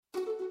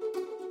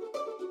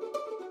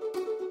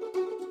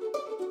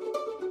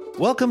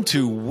Welcome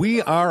to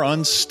We Are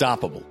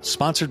Unstoppable,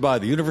 sponsored by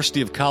the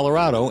University of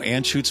Colorado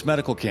Anschutz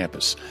Medical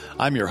Campus.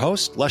 I'm your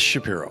host, Les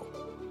Shapiro.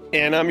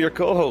 And I'm your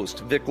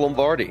co-host, Vic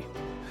Lombardi.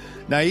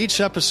 Now, each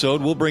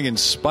episode will bring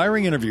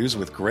inspiring interviews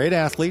with great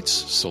athletes,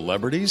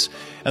 celebrities,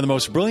 and the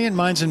most brilliant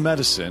minds in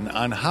medicine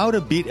on how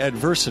to beat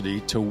adversity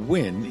to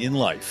win in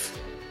life.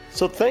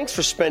 So thanks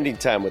for spending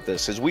time with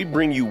us as we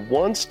bring you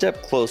one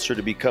step closer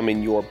to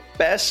becoming your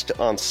best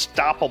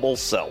unstoppable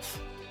self.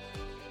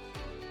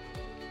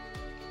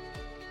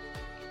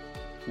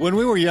 When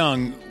we were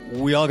young,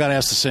 we all got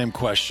asked the same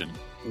question.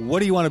 What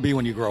do you want to be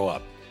when you grow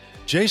up?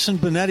 Jason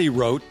Benetti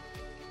wrote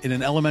in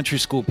an elementary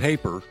school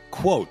paper,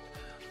 quote,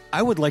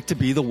 I would like to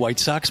be the White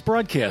Sox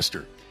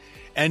broadcaster.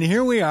 And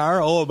here we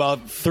are,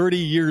 about 30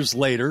 years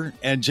later,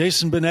 and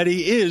Jason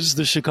Benetti is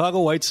the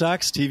Chicago White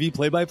Sox TV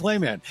play-by-play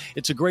man.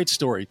 It's a great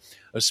story,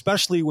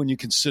 especially when you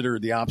consider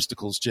the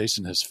obstacles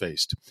Jason has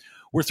faced.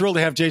 We're thrilled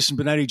to have Jason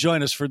Benetti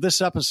join us for this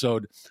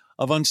episode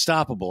of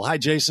Unstoppable. Hi,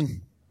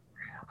 Jason.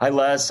 Hi,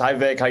 Les. Hi,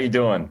 Vic. How you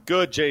doing?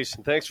 Good,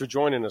 Jason. Thanks for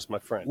joining us, my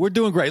friend. We're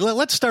doing great.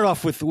 Let's start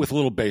off with a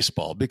little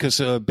baseball because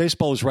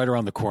baseball is right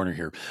around the corner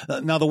here.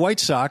 Now, the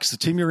White Sox, the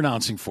team you're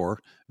announcing for,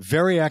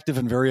 very active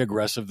and very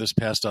aggressive this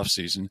past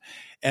offseason,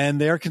 and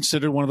they are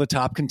considered one of the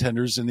top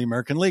contenders in the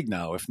American League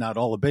now, if not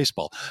all of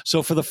baseball.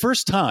 So for the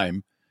first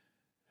time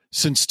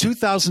since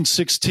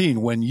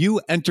 2016, when you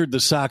entered the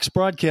Sox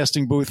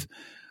broadcasting booth,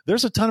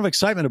 there's a ton of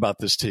excitement about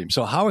this team.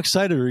 So how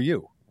excited are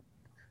you?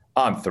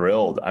 I'm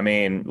thrilled. I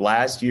mean,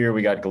 last year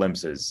we got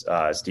glimpses,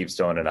 Steve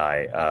Stone and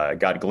I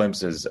got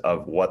glimpses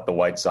of what the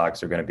White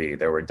Sox are going to be.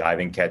 There were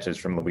diving catches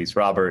from Luis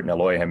Robert and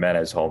Eloy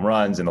Jimenez home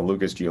runs and the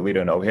Lucas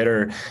Giolito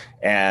no-hitter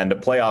and a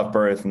playoff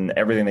berth and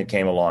everything that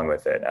came along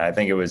with it. And I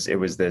think it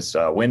was this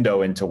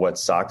window into what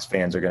Sox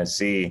fans are going to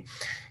see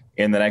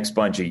in the next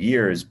bunch of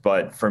years.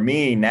 But for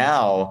me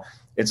now,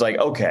 it's like,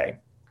 okay,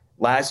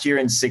 last year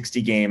in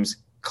 60 games,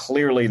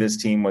 clearly this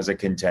team was a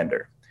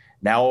contender.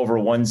 Now over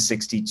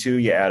 162,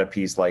 you add a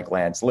piece like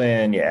Lance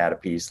Lynn, you add a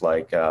piece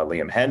like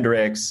Liam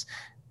Hendricks,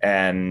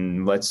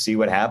 and let's see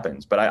what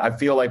happens. But I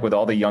feel like with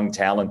all the young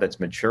talent that's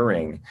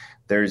maturing,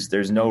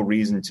 there's no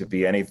reason to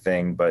be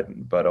anything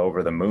but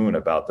over the moon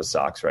about the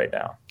Sox right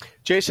now.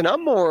 Jason,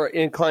 I'm more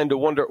inclined to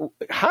wonder,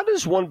 how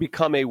does one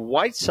become a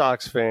White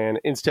Sox fan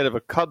instead of a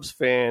Cubs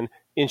fan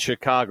in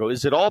Chicago?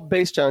 Is it all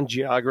based on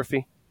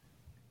geography?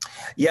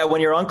 Yeah,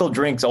 when your uncle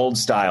drinks old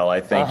style,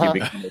 I think you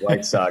become a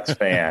White Sox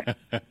fan.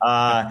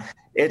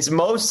 It's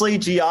mostly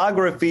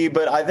geography,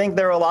 but I think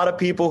there are a lot of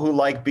people who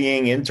like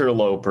being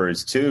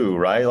interlopers too,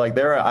 right? Like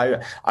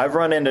I've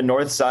run into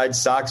North Side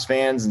Sox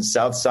fans and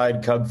South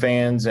Side Cub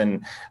fans,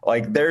 and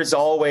like there's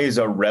always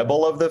a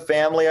rebel of the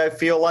family, I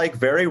feel like.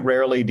 Very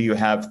rarely do you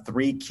have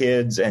 3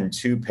 kids and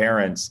 2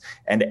 parents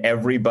and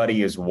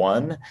everybody is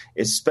one,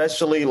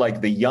 especially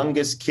like the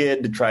youngest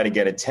kid to try to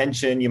get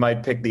attention. You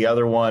might pick the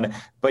other one.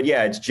 But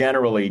yeah, it's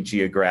generally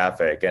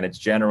geographic, and it's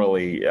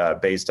generally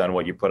based on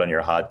what you put on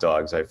your hot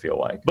dogs, I feel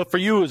like. But for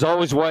you, it's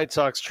always White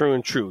Sox true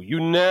and true. You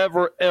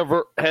never,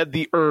 ever had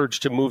the urge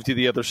to move to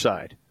the other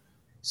side.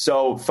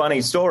 So,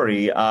 funny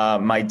story,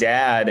 my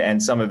dad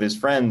and some of his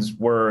friends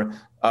were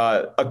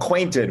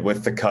acquainted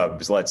with the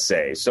Cubs, let's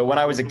say. So when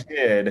I was a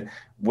kid,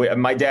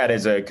 my dad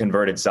is a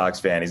converted Sox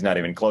fan. He's not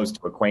even close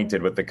to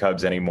acquainted with the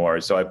Cubs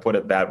anymore. So I put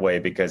it that way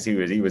because he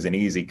was an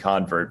easy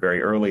convert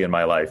very early in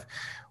my life.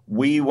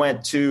 We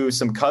went to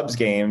some Cubs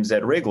games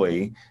at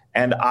Wrigley,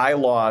 and I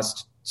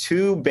lost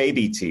 2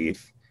 baby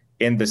teeth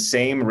in the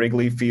same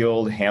Wrigley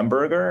Field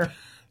hamburger.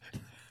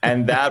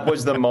 And that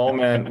was the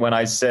moment when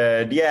I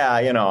said, yeah,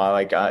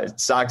 like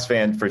Sox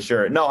fan for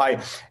sure. No,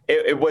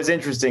 it was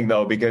interesting,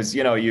 though, because,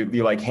 you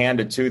like hand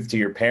a tooth to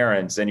your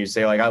parents and you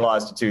say, like, I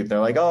lost a tooth. And they're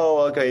like,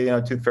 oh, okay,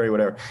 tooth fairy,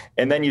 whatever.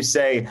 And then you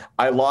say,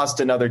 I lost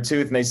another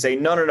tooth. And they say,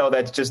 no,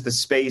 that's just the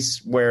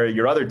space where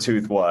your other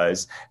tooth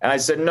was. And I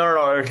said,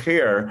 no,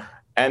 here.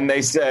 And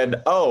they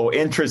said, oh,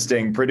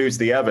 interesting, produce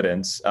the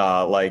evidence,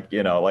 like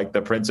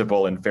the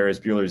principal in Ferris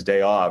Bueller's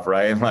Day Off,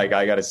 right? Like,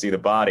 I got to see the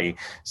body.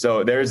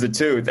 So there's the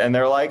tooth. And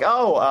they're like,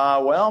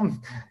 oh, well,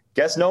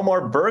 guess no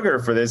more burger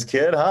for this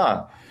kid,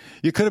 huh?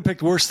 You could have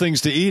picked worse things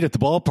to eat at the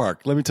ballpark.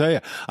 Let me tell you,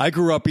 I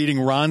grew up eating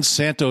Ron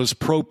Santo's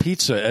Pro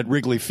Pizza at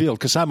Wrigley Field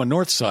because I'm a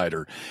North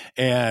Sider.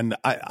 And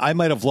I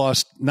might have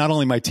lost not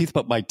only my teeth,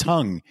 but my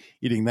tongue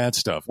eating that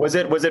stuff. Was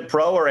it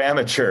pro or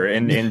amateur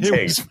in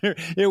taste?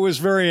 It was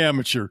very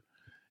amateur.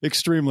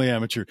 Extremely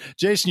amateur.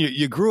 Jason,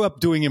 you grew up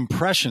doing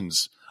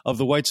impressions of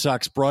the White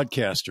Sox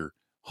broadcaster,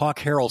 Hawk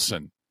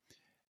Harrelson,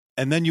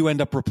 and then you end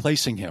up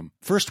replacing him.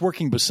 First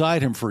working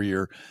beside him for a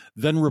year,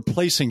 then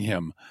replacing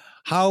him.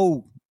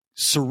 How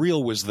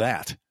surreal was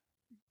that?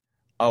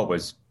 Oh, it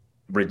was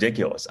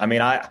ridiculous. I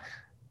mean,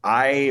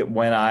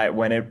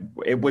 when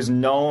it was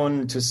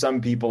known to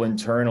some people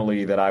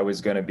internally that I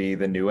was going to be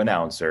the new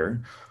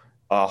announcer,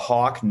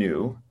 Hawk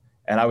knew.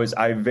 And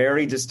I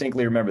very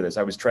distinctly remember this.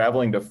 I was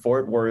traveling to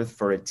Fort Worth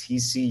for a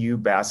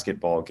TCU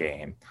basketball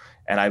game.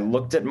 And I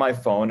looked at my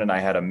phone and I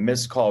had a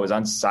missed call. It was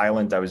on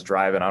silent. I was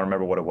driving. I don't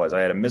remember what it was. I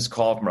had a missed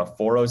call from a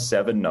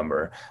 407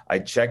 number. I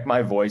checked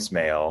my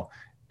voicemail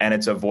and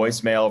it's a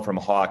voicemail from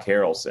Hawk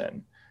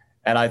Harrelson.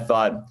 And I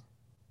thought,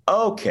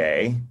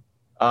 okay,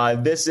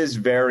 this is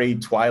very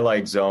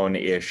Twilight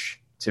Zone-ish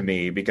to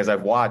me, because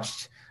I've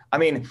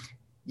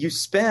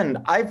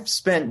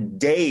spent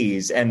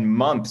days and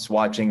months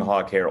watching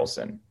Hawk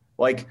Harrelson,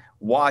 like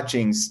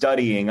watching,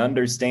 studying,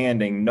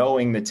 understanding,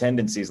 knowing the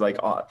tendencies,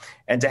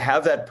 and to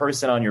have that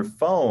person on your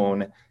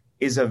phone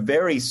is a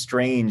very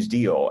strange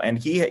deal. And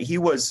he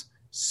was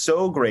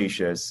so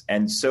gracious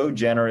and so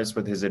generous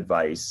with his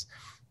advice.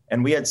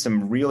 And we had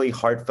some really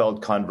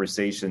heartfelt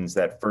conversations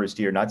that first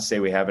year, not to say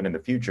we haven't in the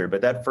future,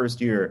 but that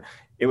first year,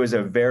 it was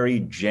a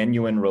very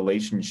genuine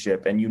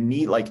relationship. And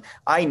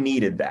I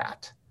needed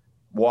that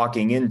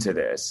walking into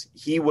this.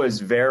 He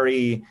was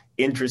very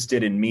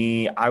interested in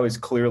me. I was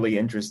clearly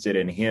interested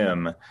in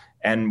him.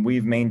 And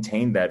we've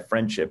maintained that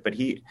friendship. But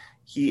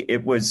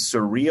it was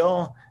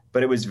surreal,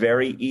 but it was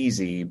very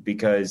easy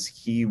because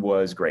he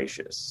was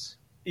gracious.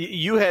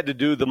 You had to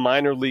do the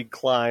minor league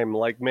climb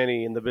like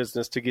many in the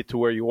business to get to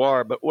where you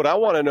are. But what I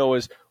want to know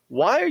is,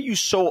 why are you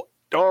so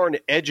darn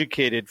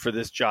educated for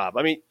this job?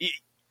 I mean,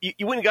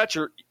 you went and got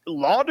your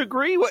law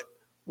degree?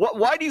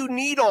 Why do you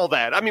need all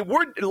that? I mean,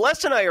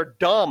 Les and I are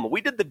dumb. We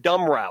did the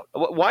dumb route.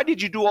 Why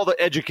did you do all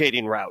the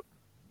educating route?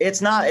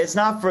 It's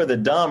not for the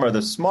dumb or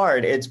the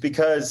smart. It's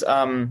because,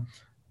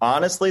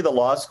 honestly, the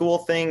law school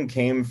thing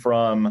came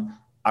from,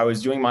 I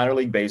was doing minor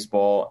league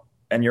baseball,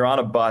 and you're on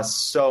a bus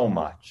so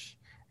much.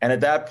 And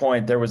at that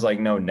point, there was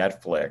no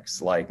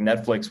Netflix. Like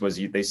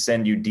Netflix they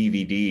send you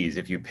DVDs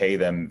if you pay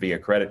them via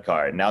credit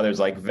card. Now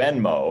there's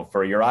Venmo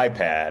for your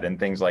iPad and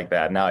things like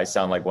that. Now I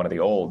sound like one of the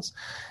olds.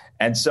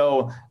 And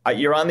so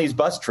you're on these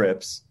bus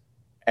trips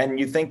and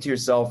you think to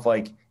yourself,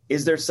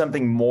 is there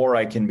something more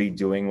I can be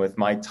doing with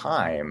my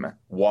time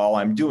while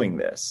I'm doing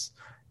this?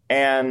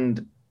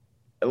 And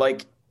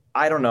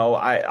I don't know,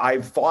 I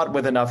fought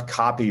with enough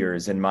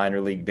copiers in minor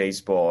league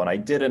baseball, and I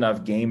did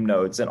enough game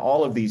notes and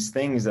all of these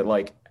things that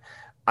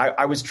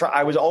I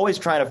was always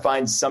trying to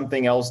find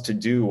something else to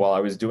do while I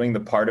was doing the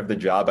part of the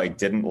job I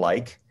didn't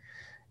like.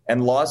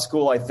 And law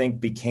school, I think,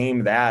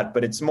 became that.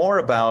 But it's more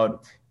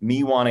about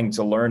me wanting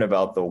to learn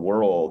about the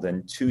world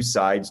and two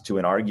sides to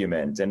an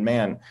argument. And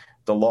man,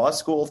 the law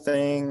school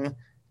thing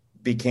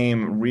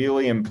became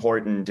really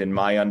important in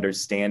my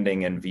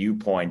understanding and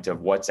viewpoint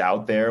of what's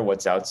out there,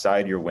 what's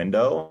outside your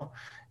window.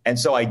 And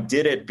so I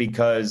did it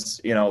because,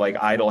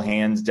 idle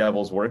hands,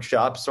 devil's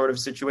workshop sort of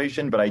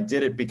situation, but I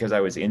did it because I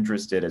was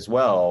interested as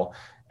well.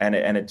 And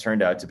it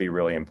turned out to be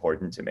really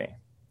important to me.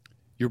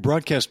 Your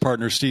broadcast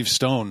partner, Steve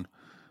Stone,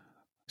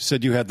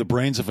 said you had the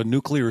brains of a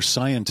nuclear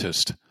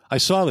scientist. I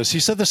saw this. He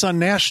said this on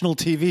national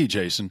TV,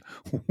 Jason.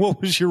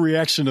 What was your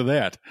reaction to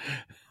that?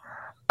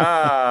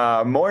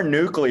 More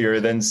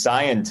nuclear than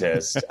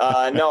scientist.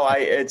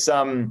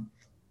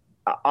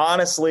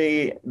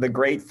 Honestly, the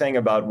great thing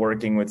about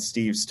working with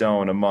Steve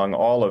Stone, among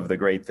all of the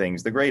great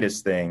things, the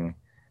greatest thing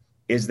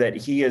is that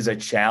he is a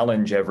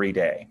challenge every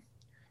day.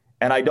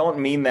 And I don't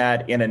mean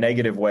that in a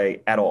negative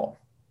way at all.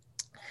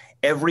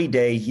 Every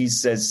day he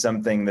says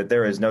something that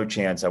there is no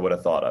chance I would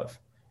have thought of.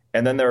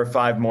 And then there are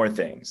 5 more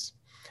things.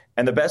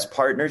 And the best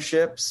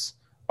partnerships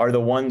are the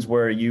ones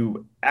where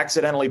you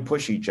accidentally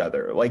push each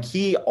other.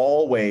 He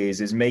always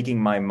is making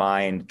my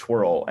mind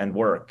twirl and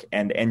work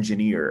and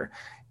engineer.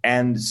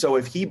 And so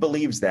if he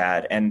believes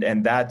that, and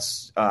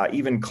that's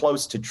even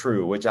close to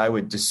true, which I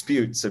would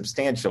dispute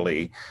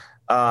substantially,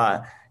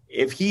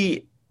 if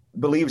he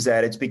believes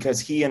that, it's because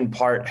he in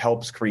part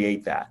helps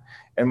create that.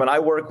 And when I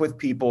work with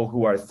people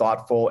who are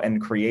thoughtful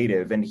and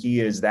creative, and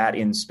he is that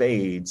in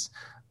spades,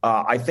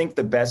 I think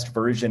the best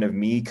version of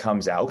me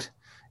comes out.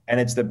 And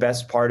it's the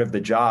best part of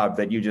the job,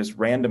 that you just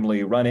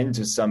randomly run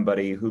into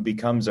somebody who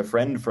becomes a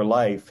friend for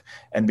life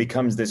and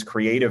becomes this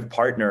creative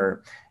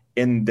partner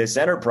in this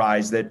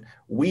enterprise that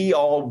we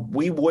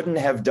wouldn't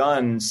have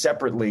done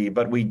separately,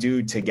 but we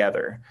do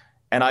together.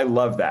 And I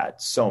love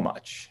that so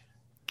much.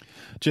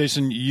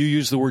 Jason, you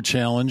use the word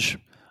challenge.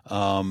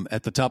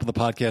 At the top of the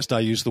podcast,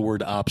 I use the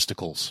word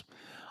obstacles.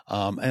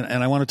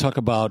 And I want to talk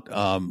about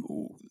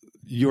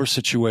your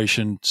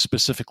situation,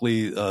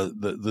 specifically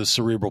the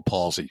cerebral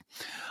palsy.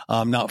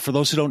 Now, for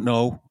those who don't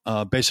know,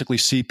 basically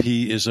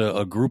CP is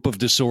a group of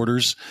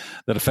disorders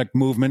that affect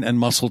movement and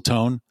muscle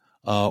tone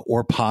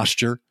or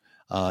posture.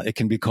 It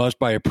can be caused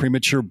by a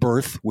premature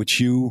birth, which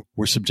you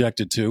were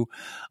subjected to.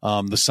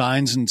 The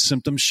signs and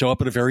symptoms show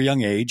up at a very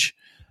young age,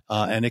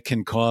 and it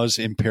can cause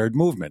impaired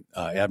movement,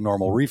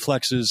 abnormal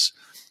reflexes,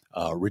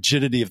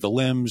 rigidity of the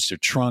limbs, your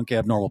trunk,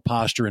 abnormal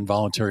posture,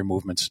 involuntary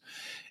movements,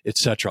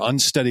 etc.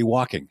 Unsteady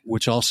walking,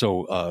 which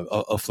also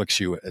afflicts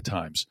you at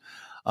times.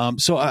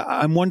 So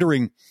I'm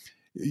wondering,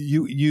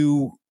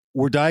 you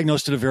were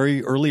diagnosed at a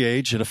very early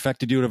age. It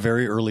affected you at a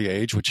very early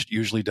age, which it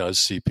usually does,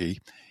 CP.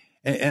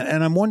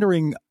 And I'm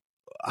wondering,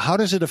 how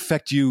does it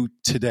affect you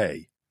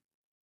today?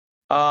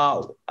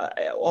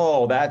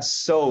 That's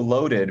so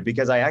loaded,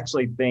 because I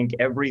actually think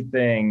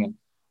everything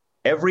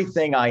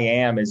I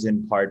am is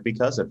in part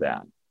because of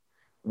that.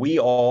 We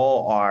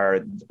all are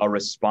a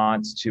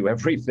response to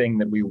everything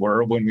that we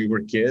were when we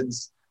were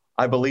kids.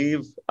 I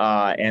believe,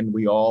 and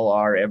we all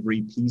are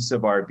every piece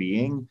of our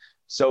being.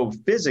 So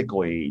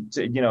physically,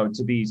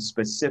 to be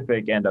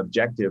specific and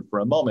objective for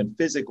a moment,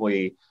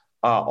 physically,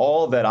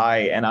 all that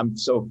and I'm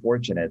so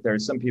fortunate. There are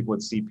some people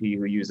with CP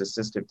who use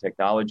assistive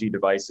technology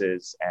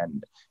devices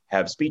and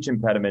have speech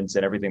impediments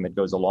and everything that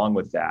goes along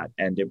with that.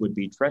 And it would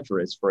be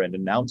treacherous for an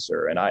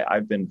announcer. And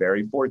I've been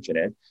very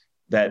fortunate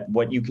that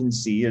what you can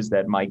see is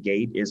that my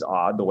gait is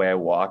odd. The way I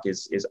walk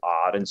is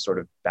odd and sort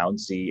of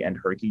bouncy and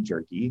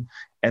herky-jerky.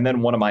 And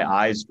then one of my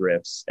eyes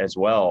drifts as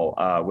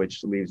well,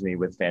 which leaves me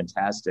with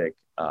fantastic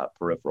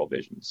peripheral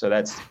vision. So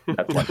that's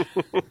one.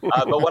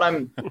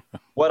 But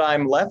what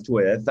I'm left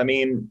with, I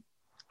mean,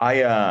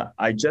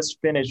 I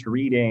just finished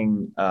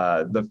reading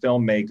the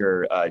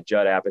filmmaker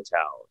Judd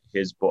Apatow,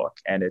 his book,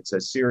 and it's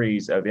a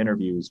series of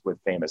interviews with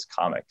famous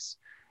comics.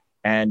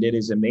 And it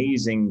is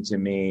amazing to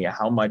me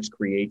how much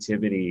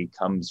creativity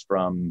comes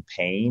from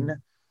pain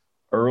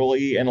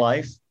early in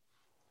life.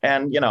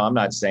 And, I'm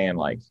not saying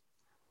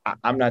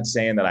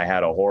that I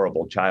had a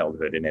horrible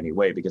childhood in any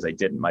way, because I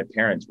didn't. My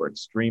parents were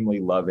extremely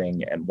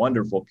loving and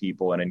wonderful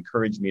people and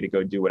encouraged me to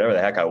go do whatever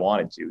the heck I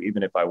wanted to,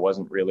 even if I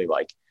wasn't really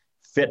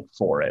fit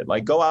for it.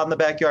 Like, go out in the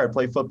backyard,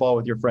 play football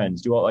with your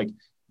friends, do all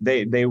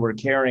they were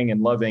caring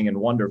and loving and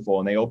wonderful.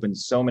 And they opened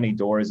so many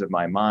doors of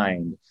my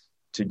mind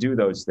to do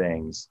those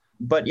things.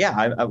 But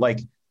yeah, I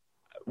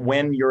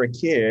when you're a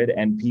kid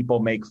and people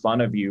make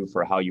fun of you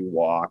for how you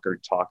walk or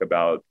talk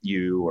about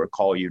you or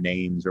call you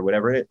names or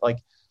whatever,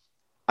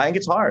 I think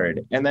it's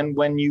hard. And then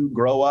when you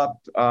grow up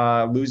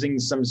losing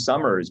some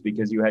summers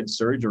because you had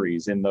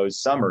surgeries in those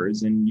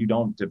summers and you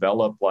don't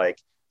develop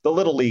the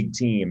little league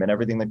team and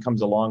everything that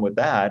comes along with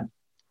that,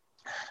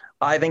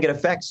 I think it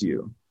affects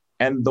you.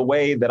 And the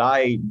way that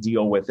I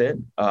deal with it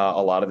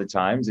a lot of the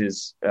times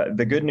is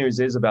the good news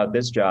is about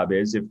this job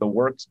is if the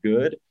work's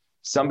good,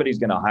 somebody's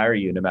going to hire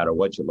you no matter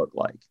what you look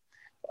like.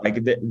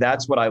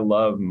 That's what I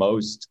love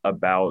most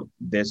about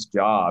this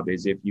job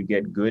is if you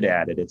get good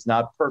at it, it's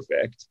not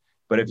perfect,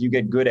 but if you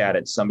get good at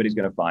it, somebody's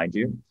going to find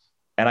you.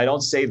 And I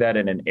don't say that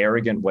in an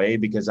arrogant way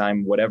because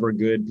I'm whatever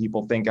good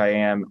people think I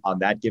am on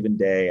that given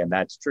day. And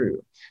that's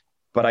true.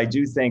 But I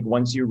do think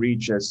once you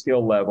reach a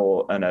skill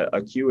level and an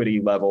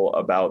acuity level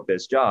about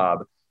this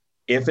job,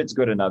 if it's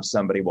good enough,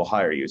 somebody will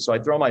hire you. So I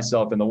throw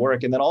myself in the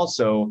work. And then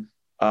also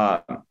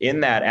in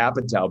that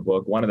Apatow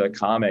book, one of the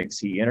comics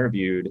he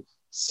interviewed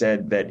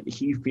said that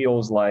he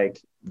feels like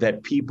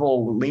that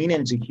people lean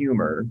into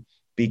humor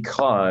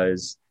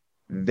because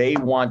they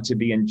want to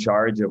be in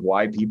charge of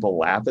why people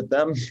laugh at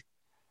them.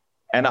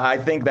 And I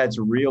think that's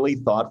really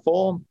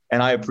thoughtful.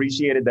 And I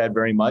appreciated that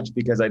very much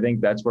because I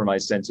think that's where my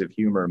sense of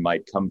humor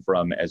might come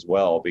from as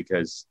well,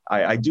 because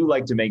I do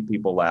like to make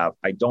people laugh.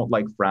 I don't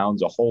like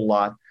frowns a whole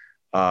lot.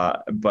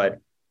 But,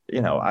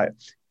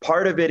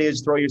 part of it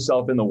is throw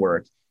yourself in the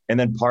work. And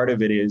then part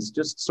of it is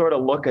just sort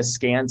of look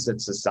askance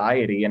at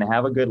society and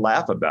have a good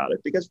laugh about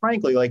it. Because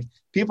frankly,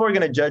 people are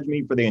going to judge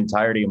me for the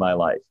entirety of my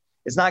life.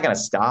 It's not going to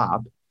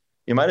stop.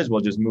 You might as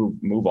well just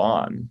move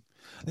on.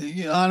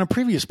 On a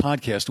previous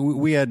podcast,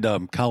 we had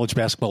college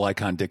basketball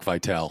icon Dick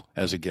Vitale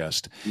as a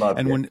guest. Loved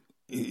it.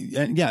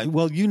 Yeah,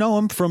 well, you know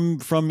him from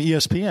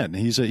ESPN.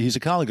 He's a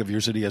colleague of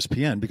yours at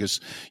ESPN because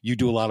you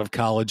do a lot of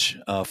college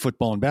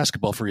football and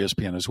basketball for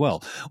ESPN as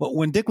well. Well,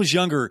 when Dick was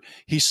younger,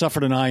 he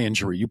suffered an eye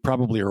injury. You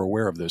probably are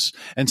aware of this.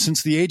 And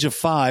since the age of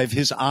 5,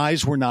 his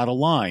eyes were not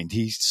aligned.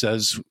 He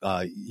says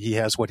he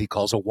has what he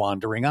calls a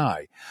wandering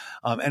eye.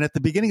 And at the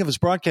beginning of his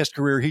broadcast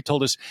career, he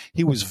told us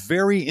he was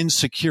very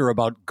insecure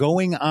about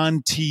going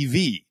on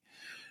TV.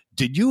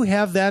 Did you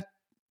have that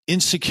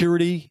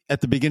insecurity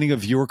at the beginning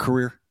of your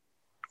career?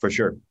 For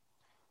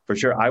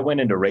sure. I went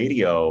into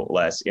radio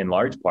less in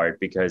large part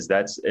because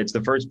it's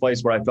the first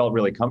place where I felt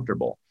really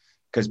comfortable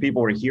because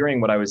people were hearing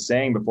what I was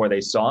saying before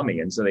they saw me.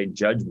 And so they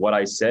judged what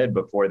I said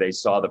before they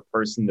saw the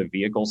person, the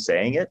vehicle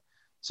saying it.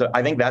 So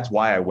I think that's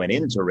why I went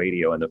into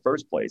radio in the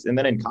first place. And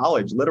then in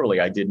college, literally,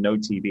 I did no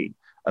TV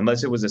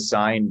unless it was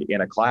assigned in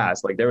a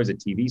class. Like there was a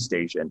TV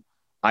station.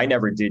 I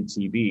never did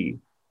TV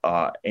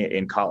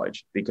in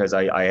college because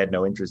I had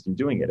no interest in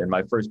doing it. And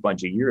my first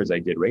bunch of years I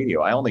did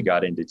radio. I only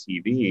got into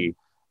TV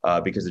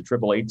because the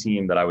AAA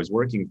team that I was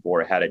working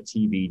for had a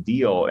TV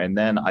deal. And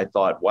then I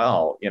thought,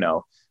 well,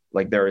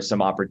 there are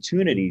some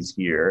opportunities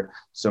here,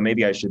 so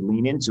maybe I should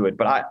lean into it.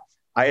 But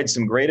I had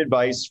some great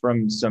advice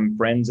from some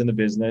friends in the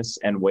business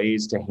and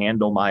ways to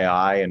handle my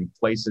eye and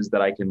places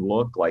that I can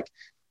look. Like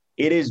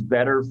it is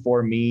better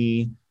for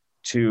me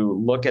to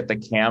look at the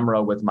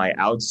camera with my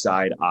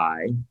outside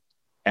eye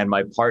and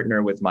my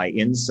partner with my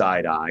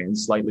inside eye and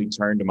slightly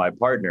turn to my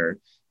partner,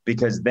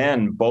 because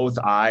then both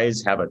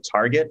eyes have a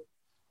target.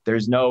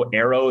 There's no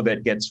arrow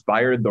that gets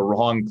fired the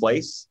wrong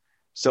place.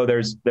 So there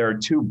are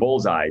two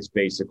bullseyes,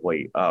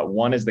 basically.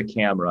 One is the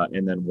camera,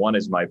 and then one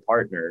is my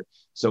partner.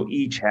 So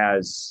each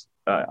has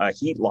a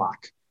heat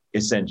lock,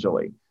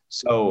 essentially.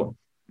 So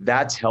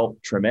that's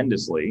helped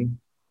tremendously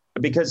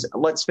because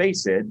let's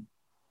face it,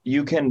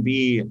 you can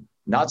be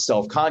not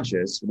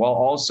self-conscious while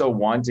also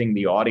wanting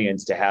the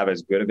audience to have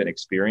as good of an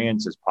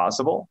experience as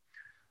possible.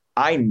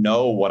 I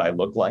know what I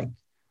look like.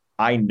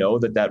 I know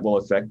that will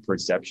affect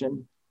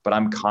perception, but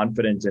I'm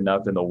confident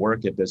enough in the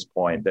work at this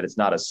point that it's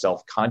not a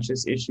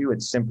self-conscious issue.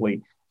 It's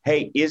simply,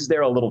 hey, is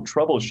there a little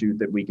troubleshoot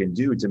that we can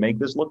do to make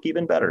this look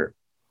even better?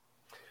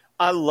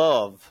 I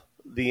love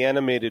the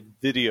animated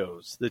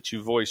videos that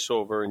you voice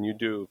over and you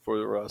do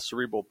for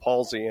cerebral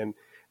palsy. And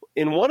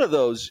in one of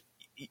those,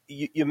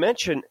 you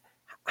mentioned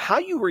how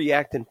you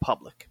react in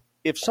public.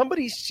 If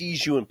somebody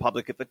sees you in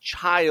public, if a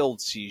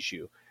child sees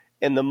you,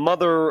 and the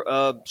mother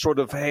sort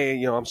of,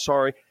 hey, I'm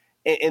sorry,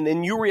 and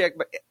then you react,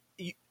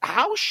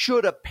 how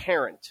should a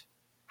parent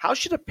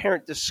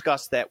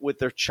discuss that with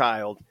their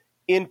child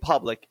in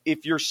public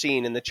if you're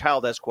seen and the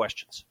child has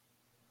questions?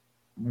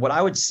 What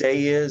I would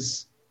say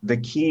is the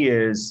key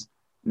is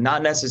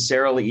not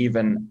necessarily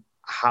even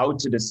how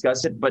to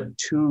discuss it, but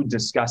to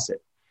discuss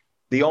it.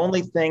 The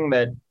only thing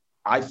that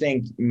I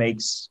think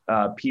makes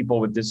people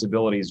with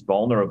disabilities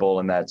vulnerable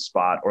in that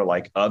spot, or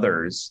like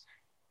others,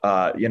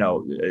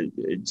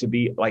 to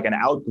be like an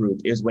out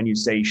group, is when you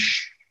say,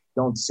 shh,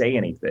 don't say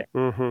anything,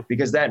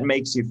 because that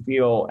makes you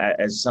feel,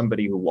 as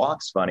somebody who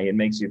walks funny, it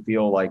makes you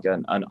feel like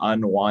an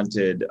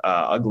unwanted,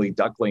 ugly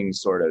duckling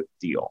sort of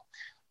deal.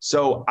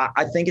 So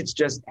I think it's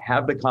just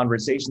have the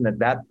conversation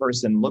that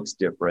person looks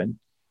different,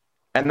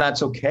 and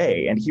that's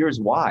okay. And here's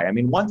why. I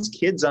mean, once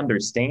kids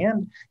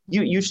understand,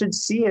 you should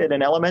see it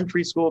in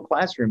elementary school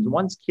classrooms.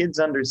 Once kids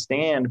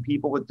understand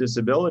people with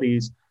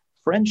disabilities,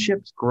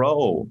 friendships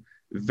grow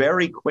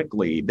very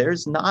quickly.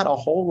 There's not a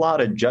whole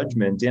lot of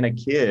judgment in a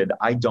kid,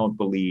 I don't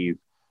believe,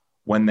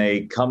 when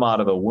they come out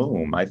of the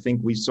womb. I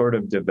think we sort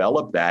of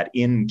develop that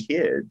in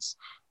kids.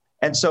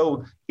 And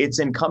so it's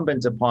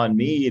incumbent upon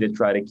me to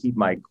try to keep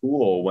my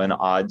cool when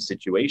odd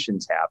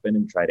situations happen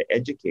and try to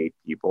educate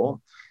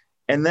people.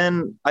 And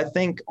then I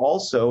think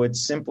also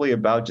it's simply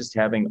about just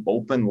having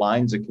open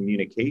lines of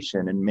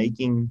communication and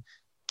making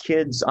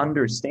kids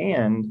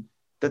understand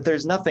that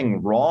there's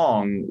nothing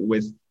wrong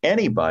with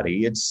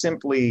anybody. It's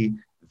simply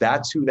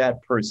that's who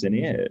that person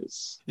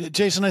is.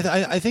 Jason,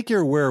 I think you're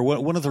aware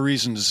one of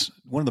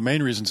the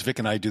main reasons Vic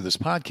and I do this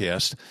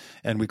podcast,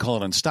 and we call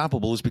it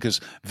Unstoppable, is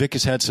because Vic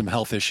has had some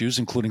health issues,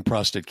 including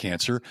prostate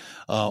cancer.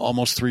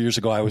 Almost 3 years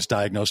ago, I was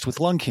diagnosed with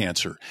lung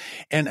cancer,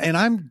 and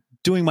I'm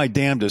doing my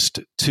damnedest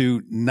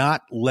to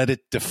not let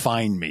it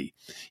define me.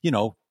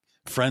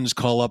 Friends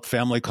call up,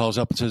 family calls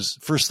up and says,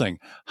 first thing,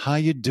 how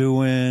you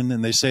doing?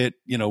 And they say it,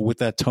 with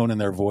that tone in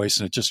their voice,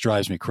 and it just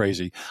drives me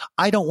crazy.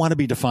 I don't want to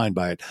be defined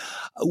by it.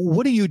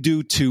 What do you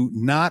do to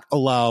not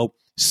allow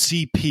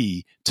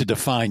CP to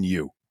define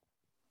you?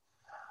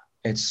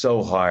 It's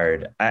so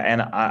hard.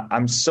 And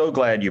I'm so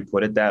glad you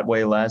put it that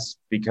way, Les,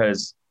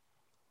 because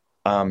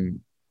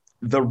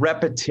the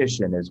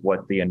repetition is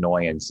what the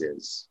annoyance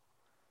is.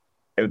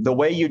 The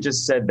way you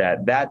just said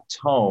that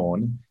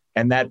tone,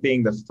 and that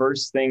being the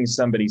first thing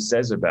somebody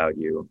says about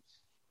you,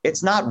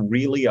 it's not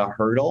really a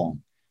hurdle.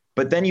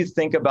 But then you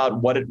think about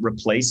what it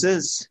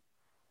replaces,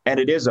 and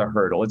it is a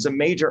hurdle. It's a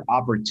major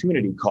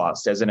opportunity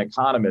cost, as an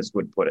economist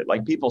would put it.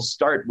 Like, people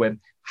start with,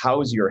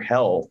 how's your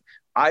health?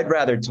 I'd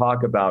rather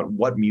talk about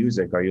what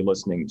music are you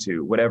listening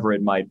to, whatever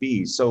it might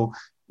be. So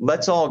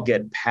let's all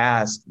get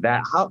past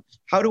that.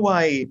 How do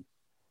I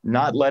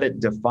not let it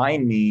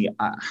define me?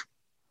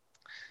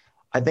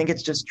 I think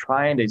it's just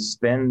trying to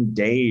spend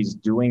days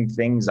doing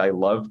things I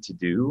love to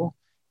do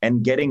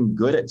and getting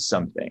good at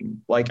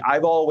something. Like,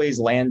 I've always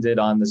landed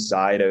on the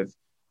side of,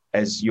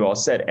 as you all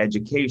said,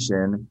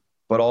 education,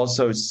 but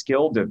also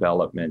skill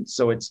development.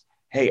 So it's,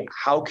 hey,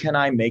 how can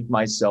I make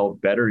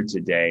myself better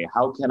today?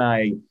 How can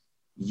I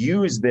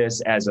use this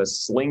as a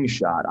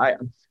slingshot?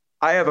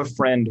 I have a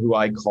friend who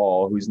I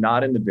call, who's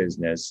not in the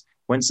business.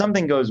 When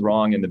something goes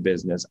wrong in the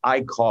business,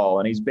 I call,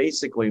 and he's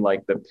basically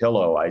like the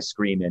pillow I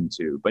scream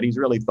into, but he's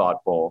really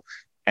thoughtful,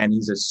 and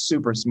he's a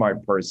super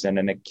smart person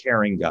and a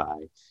caring guy.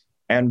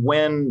 And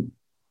when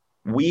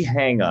we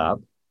hang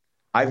up,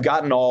 I've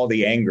gotten all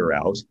the anger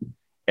out,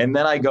 and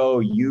then I go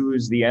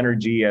use the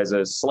energy as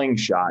a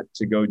slingshot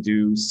to go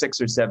do 6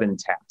 or 7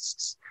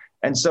 tasks.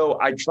 And so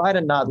I try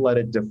to not let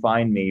it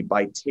define me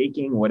by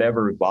taking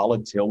whatever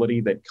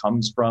volatility that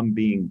comes from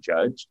being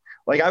judged.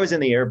 Like, I was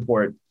in the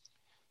airport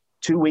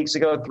 3 weeks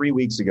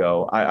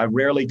ago. I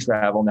rarely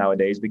travel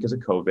nowadays because of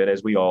COVID,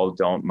 as we all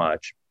don't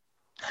much.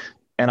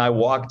 And I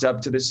walked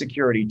up to the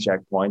security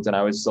checkpoint, and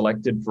I was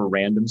selected for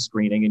random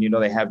screening. And,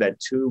 they have that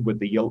tube with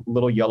the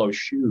little yellow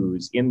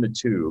shoes in the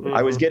tube.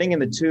 I was getting in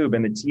the tube,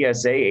 and the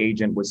TSA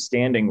agent was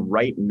standing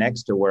right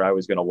next to where I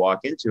was going to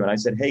walk into. And I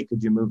said, hey,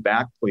 could you move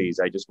back, please?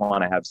 I just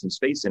want to have some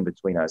space in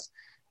between us.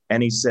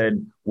 And he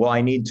said, well,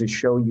 I need to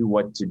show you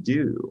what to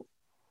do.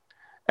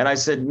 And I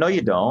said, no,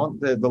 you don't.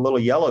 The little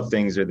yellow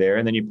things are there.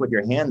 And then you put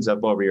your hands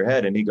up over your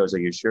head. And he goes, are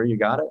you sure you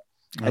got it?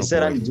 I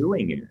said, I'm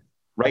doing it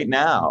right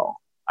now.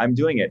 I'm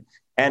doing it.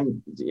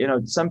 And,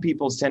 some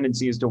people's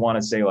tendency is to want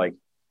to say, like,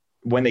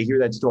 when they hear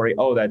that story,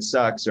 oh, that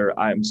sucks, or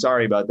I'm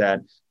sorry about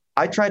that.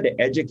 I tried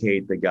to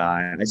educate the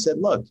guy. And I said,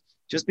 look,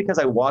 just because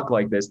I walk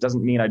like this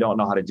doesn't mean I don't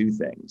know how to do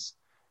things.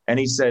 And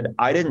he said,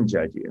 I didn't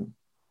judge you.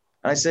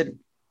 And I said,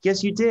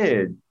 yes, you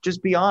did.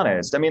 Just be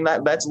honest. I mean,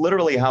 that's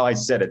literally how I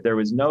said it. There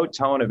was no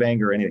tone of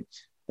anger or anything.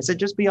 I said,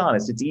 just be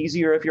honest. It's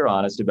easier if you're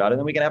honest about it, and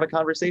then we can have a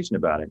conversation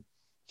about it.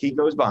 He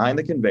goes behind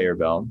the conveyor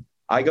belt.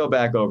 I go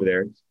back over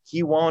there.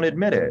 He won't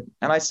admit it.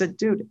 And I said,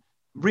 dude,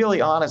 really,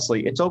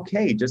 honestly, it's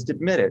okay. Just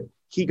admit it.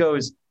 He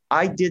goes,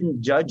 I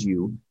didn't judge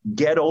you.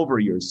 Get over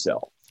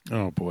yourself.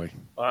 Oh, boy.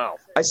 Wow.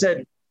 I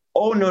said,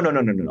 oh,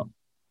 no.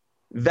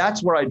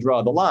 That's where I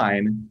draw the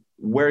line.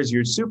 Where's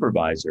your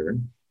supervisor?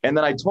 And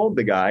then I told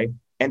the guy,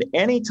 and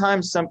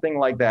anytime something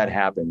like that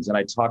happens and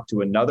I talk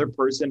to another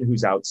person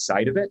who's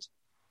outside of it,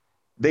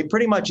 they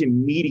pretty much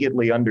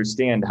immediately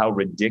understand how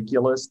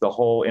ridiculous the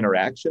whole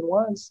interaction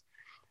was.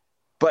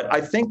 But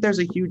I think there's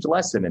a huge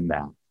lesson in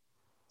that.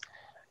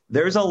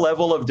 There's a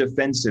level of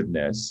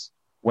defensiveness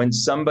when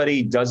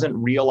somebody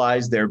doesn't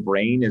realize their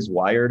brain is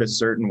wired a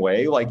certain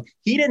way. Like,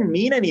 he didn't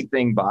mean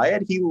anything by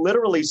it. He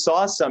literally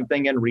saw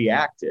something and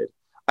reacted.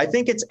 I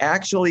think it's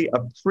actually a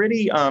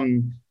pretty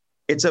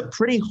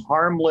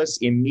harmless,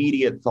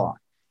 immediate thought.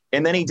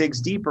 And then he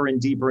digs deeper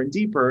and deeper and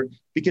deeper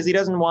because he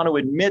doesn't want to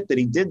admit that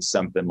he did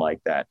something like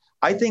that.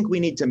 I think we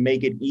need to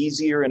make it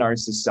easier in our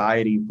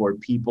society for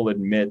people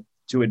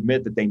to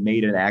admit that they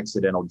made an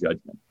accidental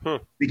judgment,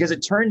 because it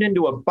turned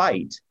into a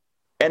fight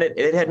and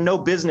it had no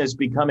business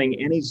becoming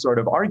any sort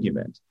of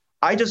argument.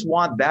 I just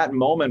want that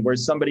moment where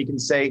somebody can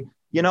say,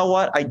 you know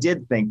what, I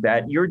did think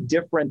that. You're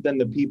different than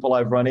the people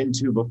I've run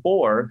into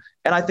before.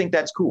 And I think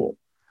that's cool.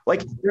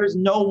 Like, there's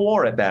no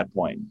war at that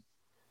point.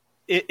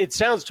 It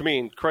sounds to me,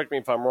 and correct me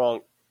if I'm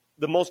wrong,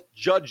 the most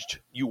judged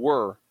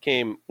you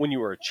came when you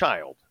were a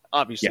child.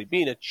 Obviously,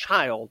 being a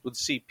child with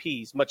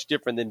CP is much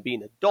different than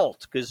being an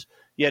adult because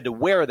you had to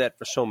wear that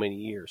for so many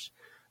years.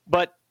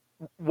 But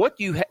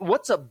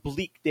what's a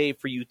bleak day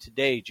for you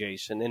today,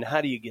 Jason, and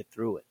how do you get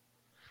through it?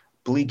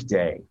 Bleak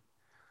day.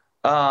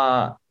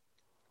 I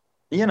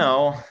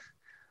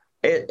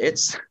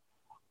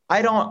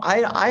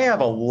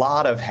have a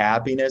lot of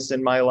happiness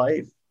in my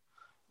life.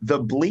 The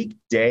bleak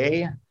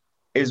day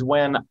is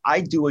when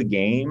I do a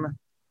game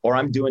or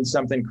I'm doing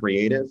something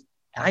creative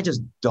and I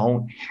just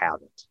don't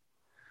have it.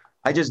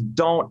 I just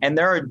don't. And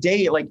there are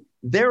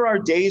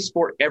days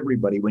for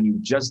everybody when you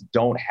just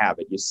don't have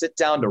it. You sit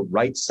down to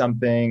write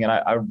something, and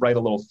I write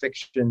a little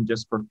fiction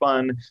just for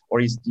fun,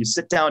 or you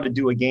sit down to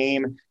do a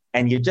game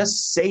and you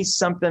just say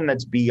something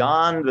that's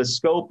beyond the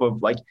scope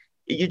of, like,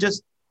 you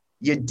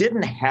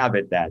didn't have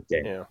it that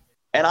day. Yeah.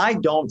 And I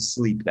don't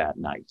sleep that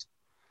night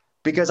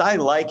because I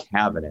like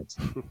having it.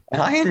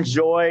 And I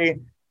enjoy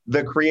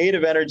the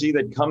creative energy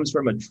that comes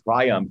from a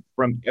triumph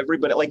from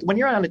everybody. Like, when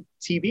you're on a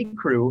TV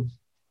crew,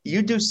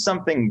 you do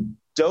something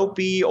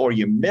dopey or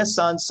you miss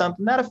on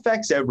something that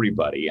affects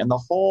everybody and the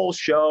whole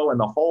show and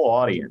the whole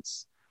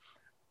audience.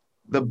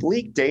 The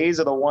bleak days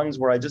are the ones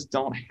where I just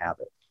don't have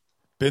it.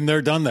 Been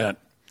there, done that.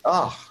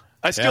 Oh,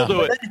 I still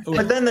do it.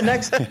 But then the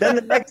next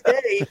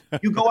day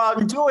you go out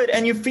and do it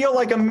and you feel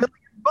like $1 million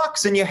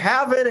and you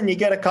have it and you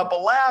get a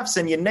couple laughs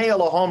and you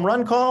nail a home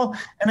run call.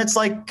 And it's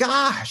like,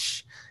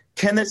 gosh,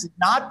 can this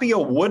not be a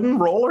wooden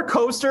roller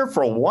coaster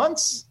for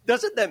once?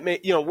 Doesn't that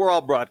make, we're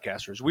all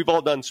broadcasters. We've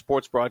all done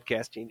sports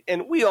broadcasting,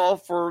 and we all,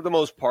 for the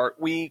most part,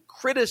 we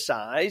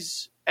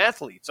criticize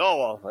athletes.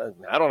 Oh, well,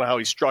 I don't know how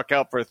he struck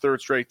out for a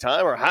third straight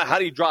time, or how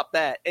do you drop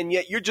that? And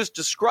yet you're just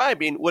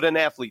describing what an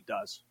athlete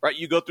does, right?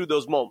 You go through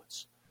those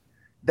moments.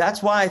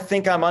 That's why I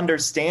think I'm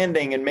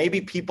understanding, and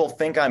maybe people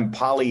think I'm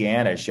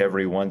Pollyannish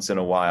every once in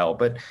a while,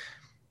 but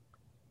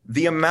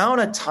the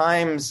amount of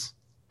times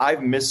I've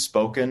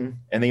misspoken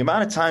and the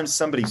amount of times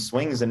somebody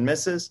swings and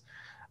misses,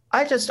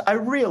 I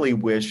really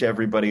wish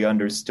everybody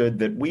understood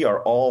that we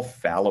are all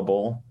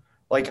fallible.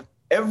 Like,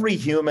 every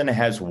human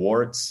has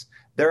warts.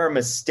 There are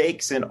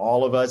mistakes in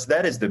all of us.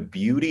 That is the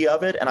beauty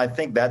of it. And I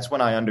think that's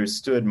when I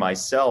understood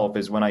myself,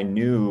 is when I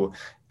knew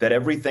that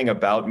everything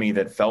about me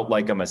that felt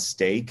like a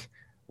mistake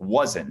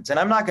wasn't. And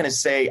I'm not going to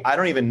say, I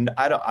don't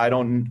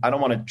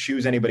want to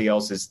choose anybody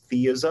else's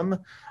theism.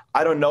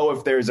 I don't know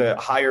if there's a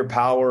higher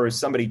power or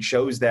somebody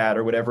chose that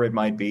or whatever it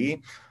might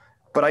be.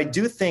 But I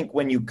do think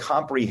when you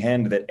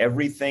comprehend that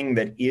everything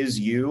that is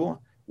you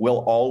will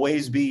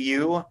always be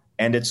you,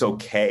 and it's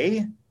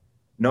okay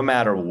no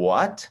matter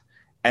what,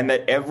 and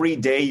that every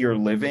day you're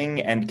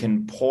living and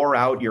can pour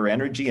out your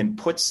energy and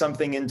put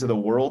something into the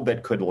world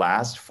that could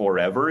last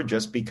forever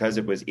just because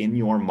it was in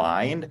your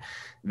mind,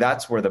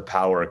 that's where the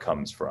power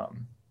comes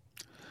from.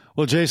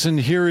 Well, Jason,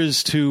 here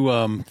is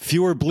to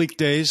fewer bleak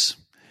days,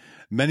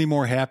 many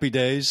more happy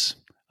days,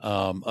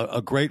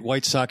 a great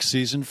White Sox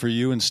season for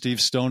you and Steve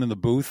Stone in the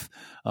booth.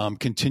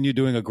 Continue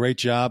doing a great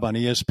job on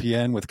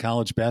ESPN with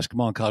college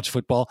basketball and college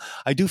football.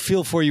 I do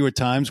feel for you at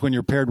times when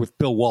you're paired with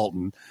Bill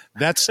Walton.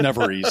 That's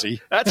never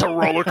easy. That's a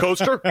roller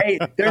coaster. Hey,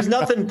 there's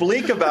nothing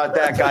bleak about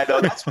that guy,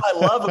 though. That's what I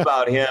love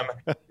about him,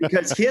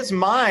 because his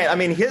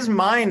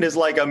mind is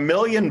like 1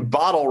 million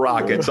bottle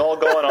rockets all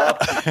going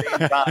off at the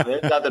same time.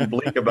 There's nothing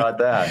bleak about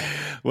that.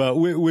 Well,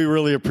 we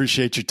really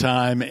appreciate your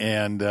time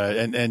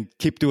and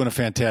keep doing a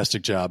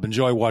fantastic job.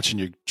 Enjoy watching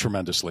you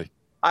tremendously.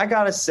 I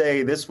got to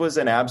say, this was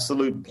an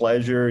absolute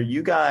pleasure.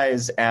 You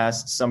guys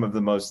asked some of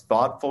the most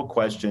thoughtful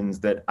questions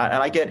and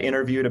I get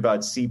interviewed about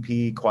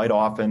CP quite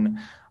often.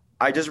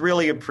 I just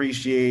really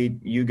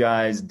appreciate you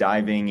guys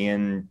diving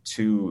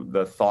into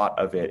the thought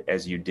of it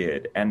as you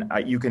did. And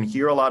you can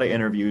hear a lot of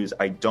interviews.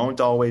 I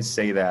don't always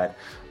say that.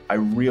 I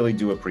really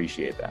do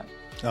appreciate that.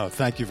 Oh,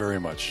 thank you very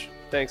much.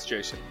 Thanks,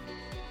 Jason.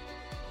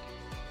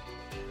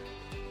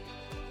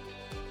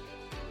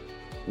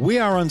 We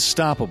Are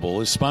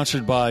Unstoppable is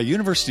sponsored by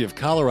University of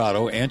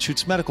Colorado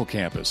Anschutz Medical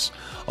Campus,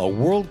 a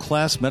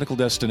world-class medical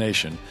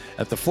destination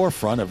at the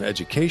forefront of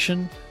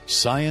education,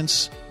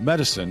 science,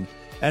 medicine,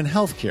 and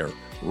healthcare,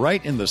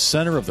 right in the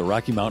center of the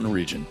Rocky Mountain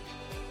region.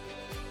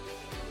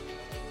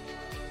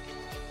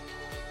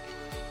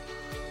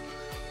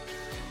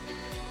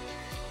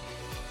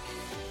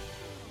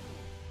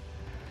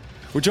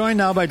 We're joined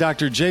now by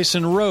Dr.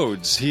 Jason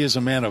Rhodes. He is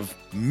a man of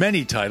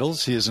many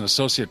titles. He is an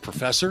associate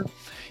professor.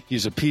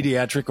 He's a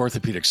pediatric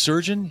orthopedic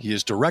surgeon. He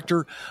is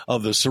director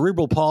of the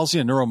Cerebral Palsy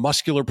and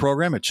Neuromuscular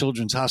Program at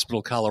Children's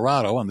Hospital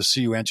Colorado on the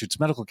CU Anschutz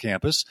Medical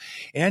Campus.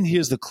 And he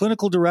is the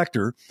clinical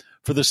director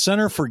for the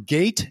Center for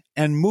Gait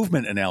and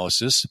Movement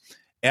Analysis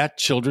at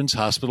Children's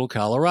Hospital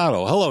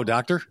Colorado. Hello,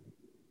 doctor.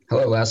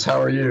 Hello, Les. How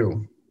are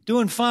you?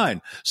 Doing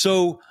fine.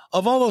 So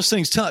of all those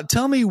things,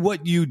 tell me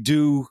what you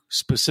do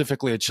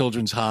specifically at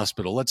Children's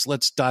Hospital.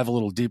 Let's dive a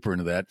little deeper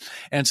into that,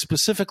 and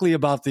specifically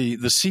about the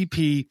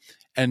CP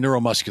and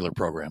neuromuscular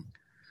program.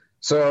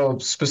 So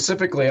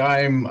specifically,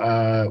 I'm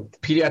a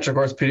pediatric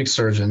orthopedic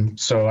surgeon.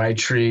 So I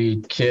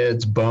treat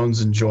kids'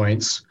 bones and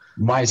joints.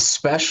 My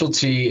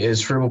specialty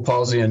is cerebral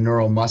palsy and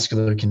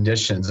neuromuscular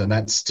conditions, and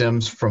that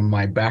stems from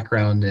my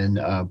background in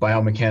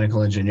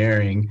biomechanical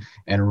engineering.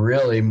 And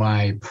really,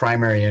 my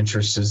primary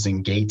interest is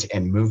in gait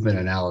and movement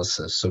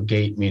analysis. So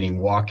gait meaning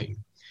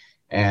walking.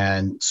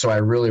 And so I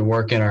really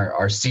work in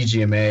our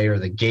CGMA, or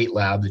the gait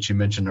lab that you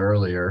mentioned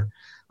earlier.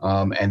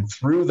 And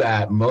through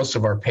that, most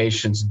of our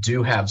patients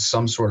do have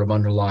some sort of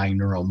underlying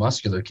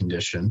neuromuscular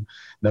condition,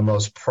 the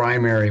most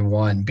primary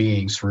one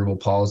being cerebral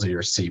palsy,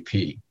 or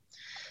CP.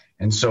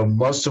 And so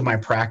most of my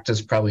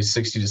practice, probably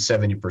 60 to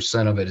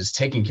 70% of it, is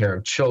taking care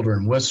of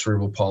children with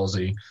cerebral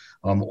palsy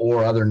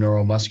or other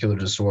neuromuscular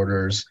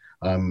disorders,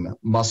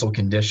 muscle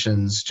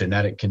conditions,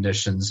 genetic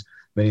conditions,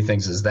 many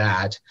things as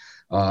that,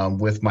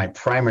 with my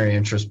primary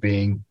interest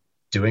being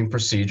doing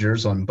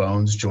procedures on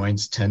bones,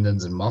 joints,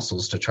 tendons, and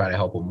muscles to try to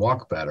help them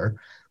walk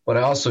better. But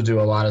I also do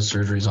a lot of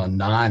surgeries on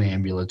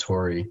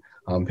non-ambulatory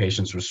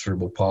patients with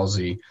cerebral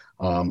palsy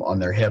on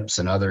their hips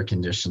and other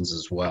conditions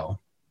as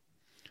well.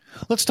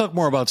 Let's talk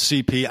more about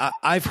CP.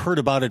 I've heard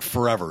about it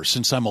forever,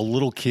 since I'm a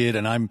little kid,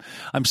 and I'm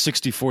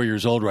 64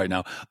 years old right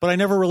now, but I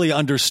never really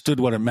understood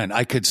what it meant.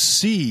 I could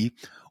see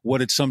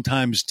what it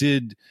sometimes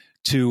did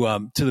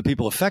to the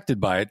people affected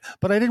by it,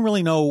 but I didn't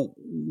really know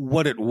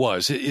what it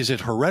was. Is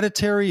it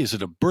hereditary? Is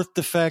it a birth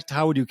defect?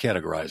 How would you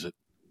categorize it?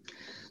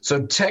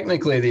 So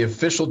technically, the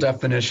official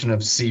definition of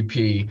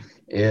CP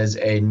is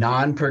a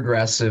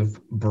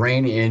non-progressive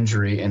brain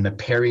injury in the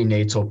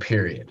perinatal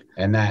period.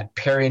 And that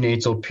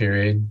perinatal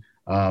period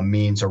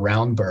means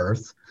around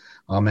birth.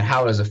 And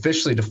how it is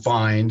officially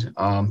defined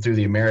through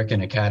the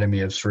American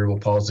Academy of Cerebral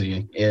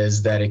Palsy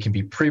is that it can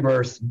be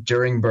pre-birth,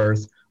 during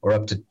birth, or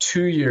up to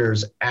 2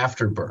 years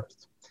after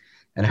birth.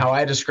 And how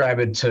I describe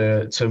it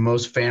to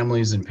most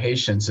families and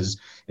patients is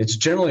it's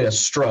generally a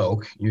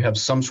stroke. You have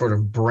some sort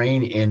of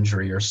brain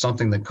injury or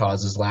something that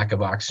causes lack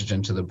of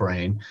oxygen to the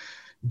brain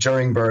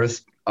during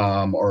birth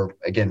or,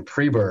 again,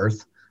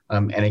 pre-birth,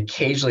 and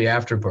occasionally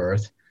after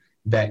birth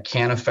that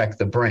can affect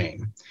the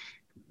brain.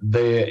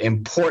 The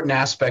important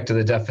aspect of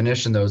the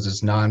definition, though,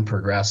 is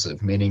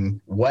non-progressive, meaning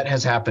what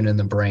has happened in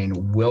the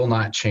brain will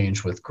not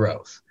change with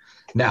growth.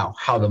 Now,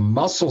 how the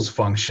muscles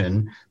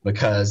function,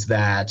 because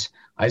that,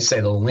 I say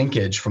the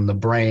linkage from the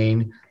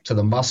brain to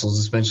the muscles,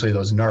 essentially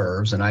those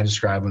nerves, and I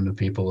describe them to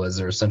people as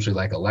they're essentially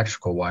like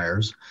electrical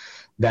wires,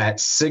 that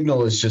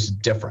signal is just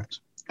different.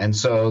 And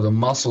so the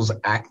muscles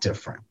act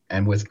different.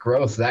 And with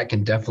growth, that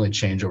can definitely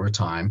change over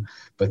time,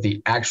 but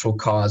the actual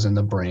cause in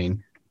the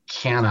brain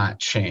cannot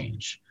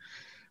change.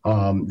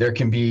 There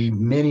can be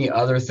many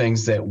other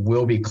things that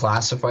will be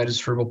classified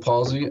as cerebral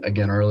palsy.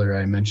 Again, earlier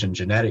I mentioned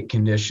genetic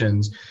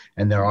conditions,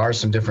 and there are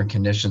some different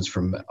conditions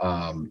from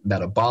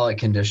metabolic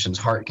conditions,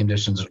 heart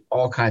conditions,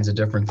 all kinds of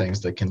different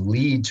things that can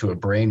lead to a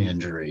brain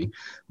injury.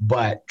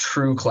 But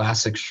true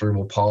classic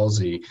cerebral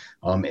palsy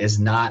is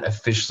not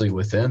officially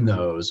within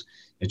those.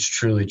 It's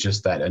truly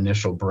just that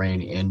initial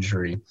brain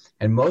injury.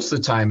 And most of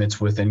the time it's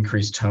with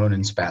increased tone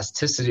and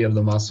spasticity of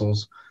the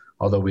muscles.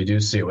 Although we do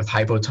see it with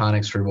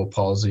hypotonic cerebral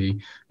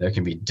palsy, there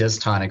can be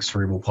dystonic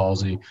cerebral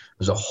palsy.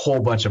 There's a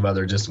whole bunch of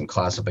other different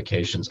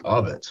classifications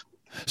of it.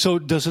 So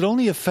does it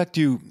only affect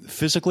you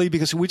physically?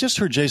 Because we just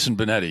heard Jason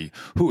Benetti,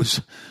 who's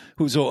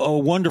a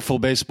wonderful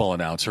baseball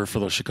announcer for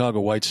the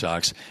Chicago White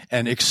Sox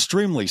and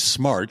extremely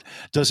smart.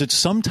 Does it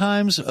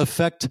sometimes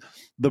affect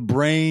the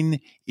brain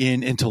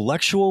in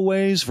intellectual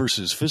ways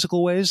versus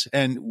physical ways?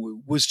 And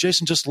was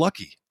Jason just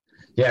lucky?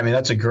 Yeah, I mean,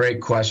 that's a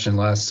great question,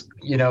 Les.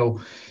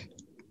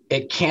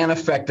 It can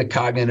affect the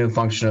cognitive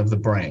function of the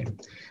brain.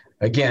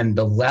 Again,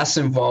 the less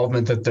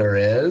involvement that there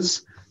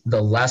is,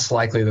 the less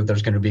likely that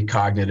there's going to be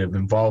cognitive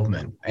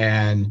involvement.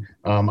 And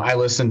I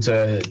listened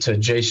to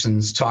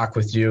Jason's talk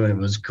with you, and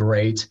it was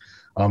great.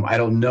 I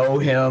don't know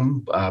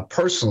him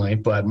personally,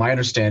 but my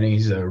understanding,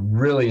 he's a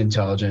really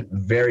intelligent,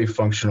 very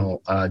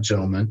functional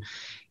gentleman.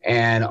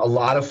 And a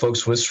lot of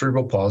folks with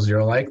cerebral palsy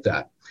are like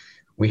that.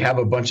 We have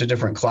a bunch of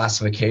different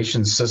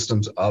classification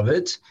systems of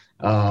it,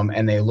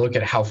 and they look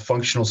at how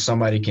functional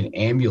somebody can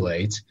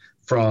ambulate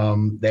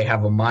from they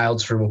have a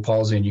mild cerebral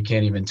palsy and you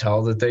can't even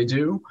tell that they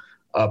do,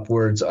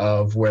 upwards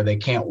of where they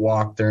can't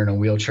walk, they're in a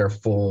wheelchair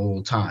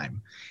full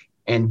time.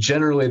 And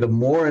generally, the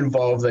more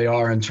involved they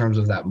are in terms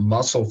of that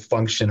muscle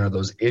function or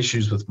those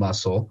issues with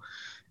muscle,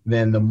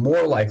 then the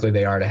more likely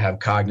they are to have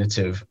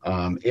cognitive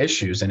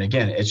issues. And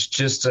again, it's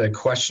just a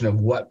question of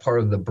what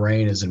part of the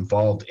brain is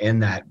involved in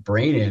that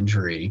brain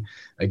injury,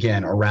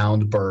 again,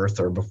 around birth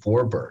or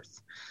before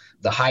birth.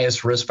 The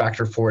highest risk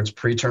factor for it's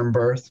preterm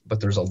birth, but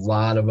there's a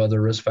lot of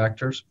other risk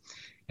factors.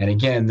 And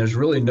again, there's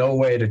really no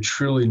way to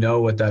truly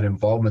know what that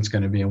involvement's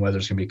going to be and whether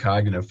it's going to be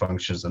cognitive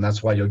functions. And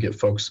that's why you'll get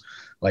folks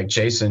like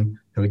Jason,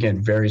 who again,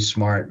 very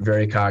smart,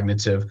 very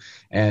cognitive,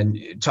 and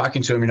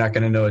talking to him, you're not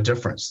going to know a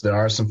difference. There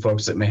are some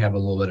folks that may have a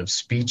little bit of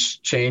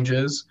speech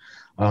changes.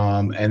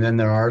 And then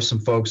there are some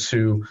folks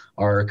who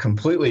are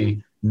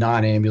completely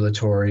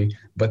non-ambulatory,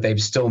 but they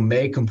still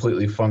may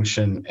completely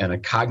function in a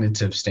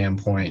cognitive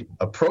standpoint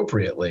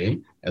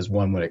appropriately, as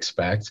one would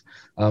expect,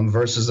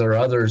 versus there are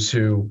others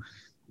who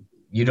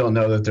you don't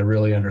know that they're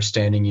really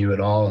understanding you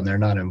at all, and they're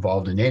not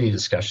involved in any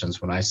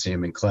discussions. When I see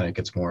them in clinic,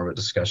 it's more of a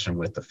discussion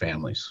with the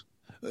families.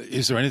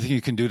 Is there anything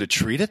you can do to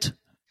treat it?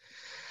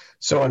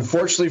 So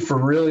unfortunately, for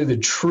really the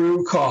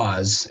true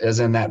cause, as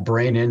in that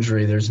brain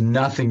injury, there's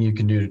nothing you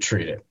can do to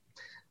treat it.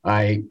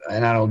 I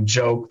don't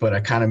joke, but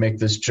I kind of make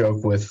this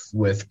joke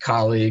with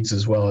colleagues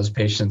as well as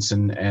patients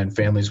and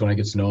families when I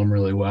get to know them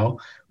really well.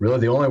 Really,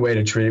 the only way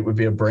to treat it would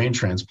be a brain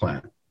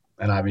transplant.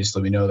 And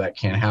obviously, we know that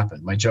can't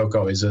happen. My joke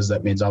always is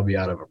that means I'll be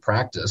out of a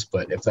practice.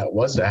 But if that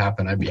was to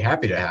happen, I'd be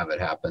happy to have it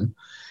happen.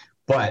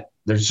 But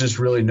there's just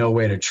really no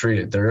way to treat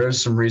it. There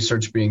is some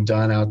research being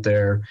done out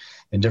there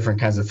in different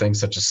kinds of things,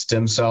 such as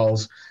stem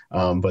cells.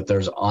 But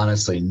there's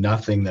honestly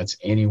nothing that's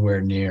anywhere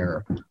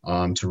near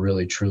to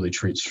really truly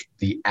treat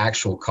the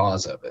actual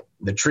cause of it.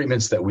 The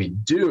treatments that we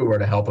do are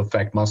to help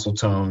affect muscle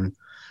tone,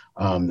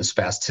 the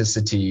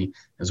spasticity,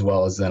 as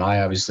well as then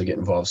I obviously get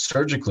involved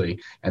surgically.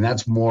 And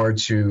that's more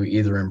to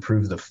either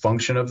improve the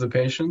function of the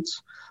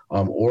patients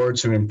or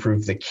to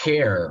improve the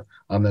care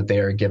that they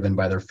are given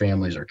by their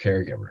families or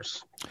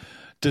caregivers.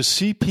 Does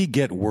CP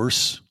get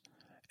worse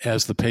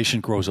as the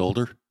patient grows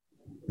older?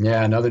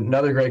 Yeah,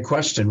 another great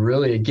question.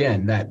 Really,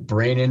 again, that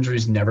brain injury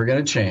is never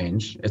going to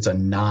change. It's a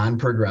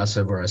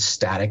non-progressive or a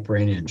static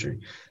brain injury.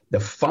 The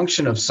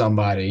function of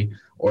somebody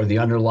or the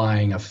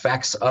underlying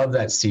effects of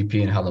that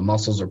CP and how the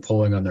muscles are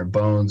pulling on their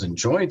bones and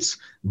joints,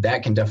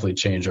 that can definitely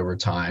change over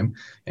time.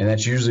 And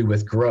that's usually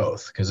with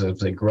growth, because if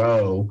they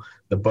grow,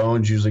 the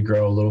bones usually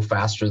grow a little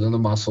faster than the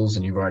muscles,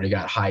 and you've already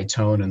got high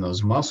tone in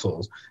those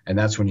muscles. And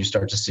that's when you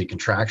start to see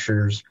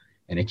contractures,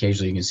 and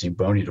occasionally you can see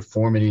bony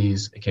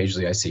deformities.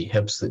 Occasionally I see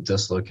hips that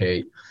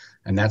dislocate.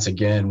 And that's,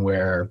 again,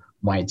 where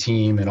my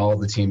team and all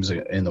the teams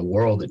in the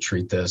world that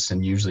treat this,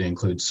 and usually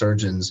include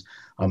surgeons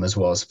as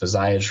well as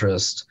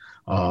physiatrists,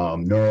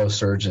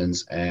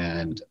 neurosurgeons,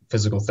 and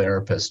physical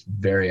therapists,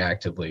 very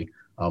actively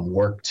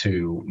work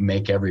to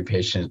make every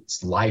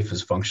patient's life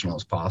as functional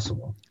as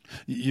possible.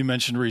 You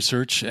mentioned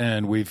research,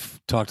 and we've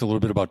talked a little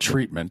bit about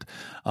treatment.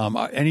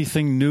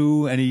 Anything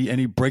new,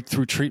 any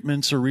breakthrough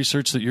treatments or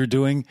research that you're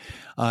doing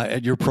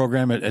at your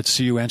program at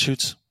CU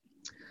Anschutz?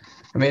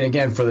 I mean,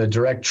 again, for the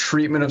direct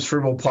treatment of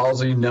cerebral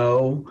palsy,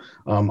 no.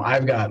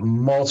 I've got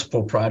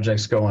multiple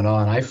projects going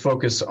on. I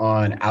focus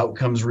on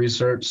outcomes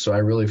research, so I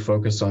really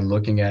focus on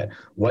looking at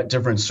what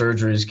different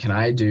surgeries can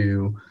I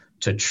do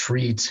to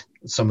treat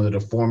some of the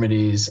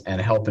deformities and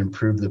help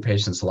improve the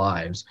patient's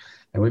lives.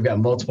 And we've got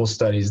multiple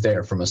studies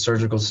there. From a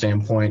surgical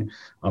standpoint,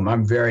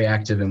 I'm very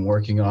active in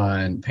working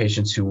on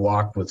patients who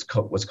walk with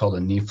what's called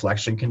a knee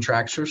flexion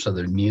contracture, so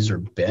their knees are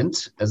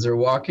bent as they're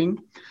walking.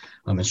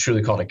 It's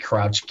truly called a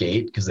crouch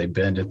gait because they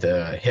bend at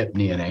the hip,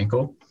 knee, and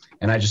ankle.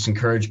 And I just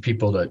encourage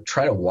people to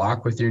try to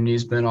walk with your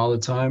knees bent all the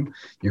time.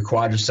 Your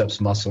quadriceps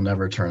muscle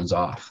never turns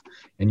off.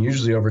 And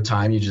usually over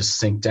time, you just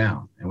sink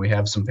down. And we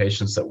have some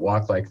patients that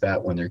walk like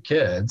that when they're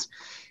kids.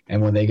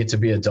 And when they get to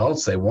be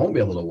adults, they won't be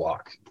able to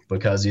walk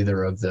because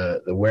either of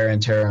the wear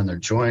and tear on their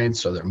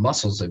joints or their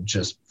muscles have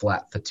just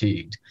flat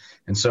fatigued.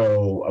 And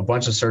so a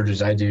bunch of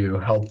surgeries I do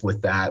help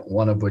with that,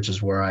 one of which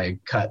is where I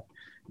cut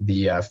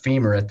the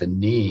femur at the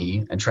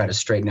knee and try to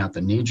straighten out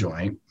the knee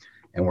joint.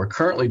 And we're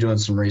currently doing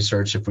some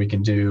research if we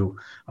can do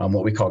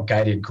what we call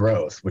guided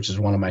growth, which is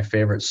one of my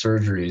favorite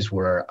surgeries,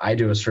 where I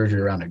do a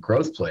surgery around a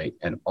growth plate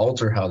and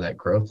alter how that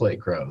growth plate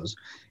grows.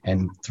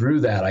 And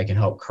through that, I can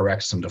help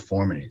correct some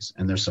deformities.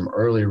 And there's some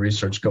early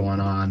research going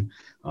on,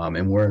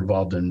 and we're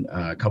involved in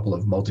a couple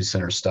of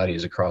multi-center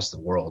studies across the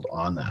world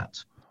on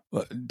that.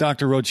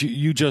 Dr. Rhodes,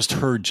 you just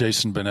heard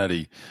Jason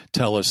Benetti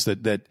tell us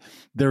that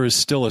there is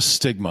still a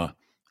stigma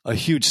a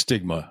huge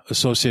stigma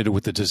associated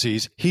with the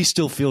disease. He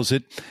still feels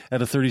it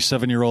at a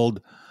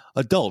 37-year-old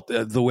adult,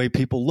 the way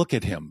people look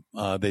at him.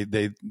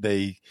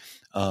 They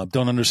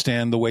don't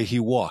understand the way he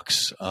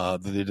walks.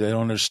 They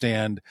don't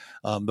understand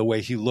the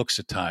way he looks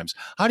at times.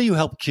 How do you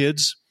help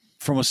kids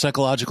from a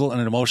psychological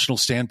and an emotional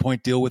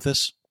standpoint deal with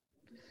this?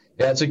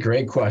 Yeah, it's a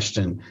great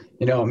question.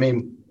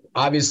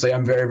 Obviously,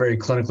 I'm very, very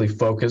clinically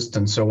focused.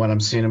 And so when I'm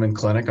seeing them in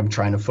clinic, I'm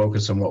trying to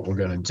focus on what we're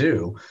going to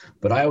do.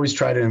 But I always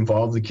try to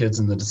involve the kids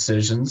in the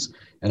decisions.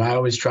 And I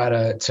always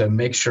try to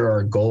make sure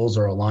our goals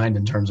are aligned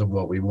in terms of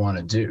what we want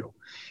to do.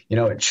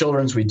 At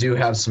Children's, we do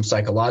have some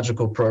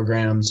psychological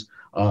programs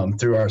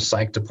through our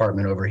psych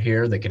department over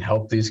here that can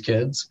help these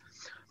kids.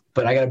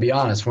 But I got to be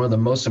honest, one of the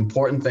most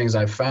important things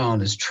I've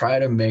found is try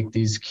to make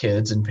these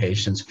kids and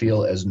patients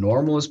feel as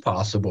normal as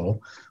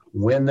possible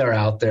when they're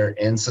out there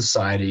in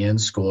society, in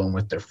school, and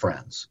with their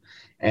friends.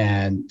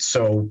 And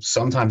so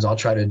sometimes I'll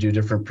try to do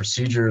different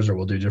procedures, or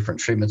we'll do different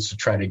treatments to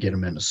try to get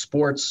them into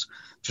sports,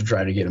 to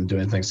try to get them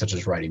doing things such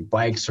as riding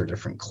bikes or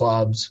different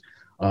clubs,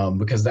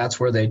 because that's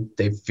where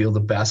they feel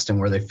the best and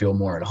where they feel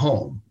more at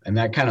home. And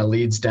that kind of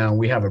leads down.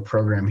 We have a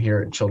program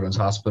here at Children's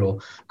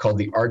Hospital called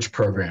the ARCH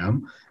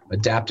program,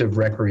 Adaptive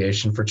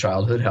Recreation for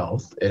Childhood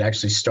Health. It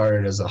actually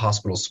started as a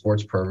hospital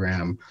sports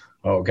program,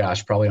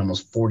 probably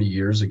almost 40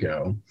 years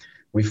ago.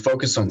 We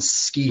focus on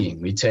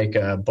skiing. We take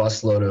a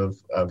busload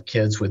of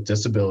kids with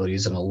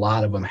disabilities, and a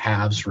lot of them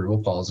have cerebral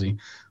palsy,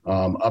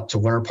 up to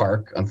Winter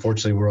Park.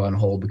 Unfortunately, we're on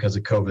hold because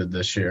of COVID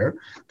this year,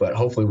 but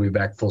hopefully we'll be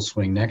back full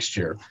swing next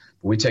year.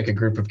 We take a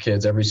group of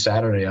kids every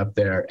Saturday up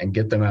there and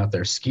get them out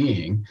there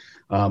skiing,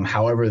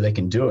 however they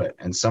can do it.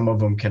 And some of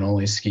them can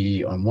only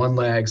ski on one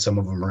leg. Some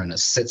of them are in a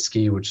sit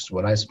ski, which is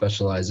what I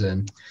specialize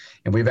in.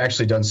 And we've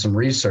actually done some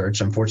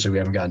research. Unfortunately, we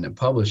haven't gotten it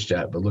published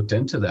yet, but looked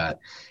into that.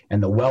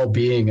 And the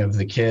well-being of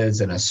the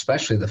kids, and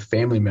especially the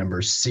family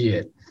members, see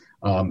it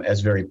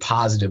as very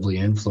positively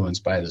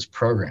influenced by this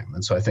program.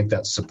 And so I think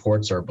that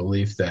supports our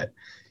belief that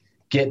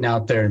getting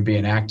out there and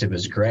being active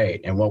is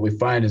great. And what we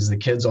find is the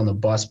kids on the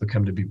bus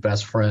become to be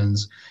best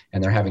friends,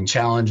 and they're having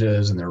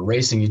challenges, and they're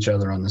racing each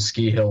other on the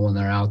ski hill when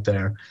they're out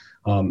there.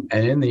 And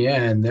in the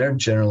end, they're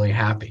generally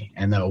happy.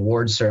 And the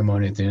award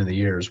ceremony at the end of the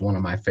year is one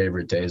of my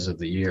favorite days of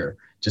the year,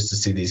 just to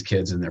see these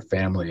kids and their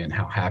family and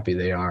how happy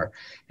they are.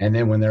 And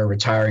then when they're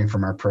retiring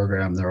from our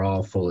program, they're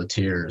all full of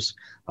tears.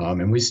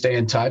 And we stay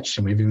in touch,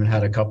 and we've even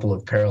had a couple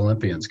of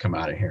Paralympians come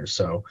out of here.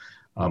 So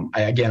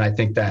I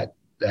think that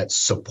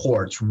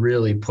supports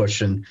really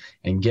pushing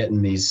and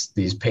getting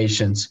these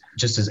patients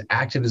just as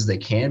active as they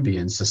can be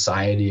in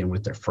society and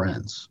with their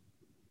friends.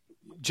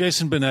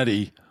 Jason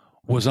Benetti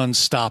was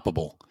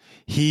unstoppable.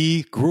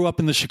 He grew up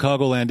in the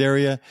Chicagoland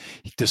area.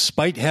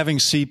 Despite having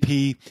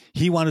CP,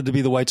 he wanted to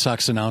be the White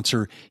Sox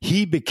announcer.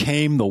 He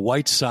became the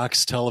White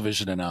Sox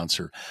television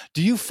announcer.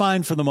 Do you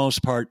find, for the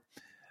most part,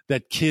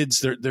 that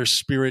kids, their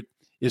spirit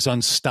is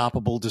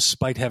unstoppable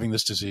despite having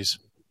this disease?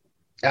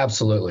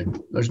 Absolutely.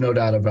 There's no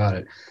doubt about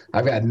it.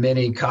 I've got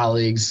many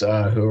colleagues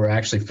who are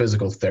actually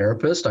physical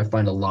therapists. I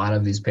find a lot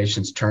of these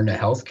patients turn to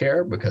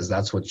healthcare because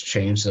that's what's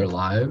changed their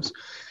lives.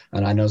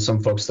 And I know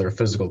some folks that are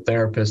physical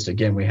therapists.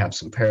 Again, we have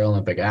some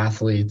Paralympic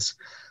athletes.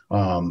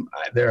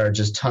 There are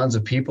just tons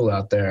of people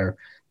out there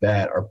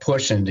that are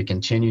pushing to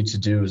continue to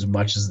do as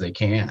much as they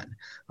can.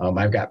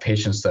 I've got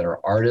patients that are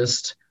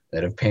artists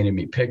that have painted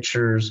me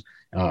pictures,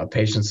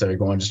 patients that are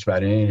going just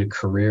about any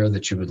career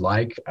that you would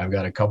like. I've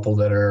got a couple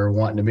that are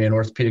wanting to be an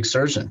orthopedic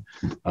surgeon,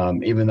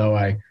 even though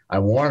I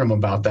warn them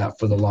about that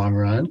for the long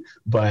run,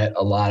 but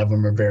a lot of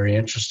them are very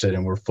interested,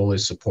 and we're fully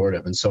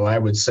supportive. And so I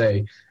would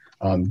say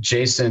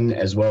Jason,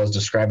 as well as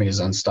describing as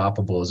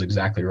unstoppable, is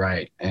exactly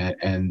right.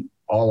 And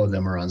all of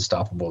them are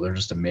unstoppable. They're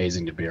just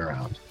amazing to be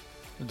around.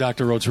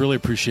 Dr. Rhodes, really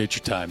appreciate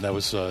your time. That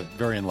was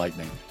very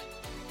enlightening.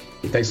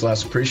 Thanks,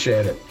 Les.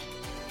 Appreciate it.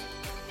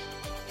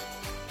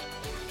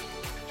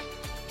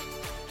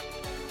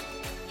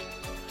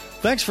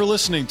 Thanks for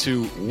listening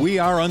to We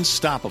Are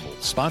Unstoppable,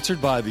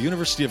 sponsored by the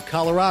University of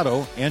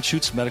Colorado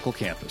Anschutz Medical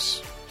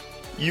Campus.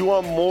 You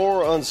want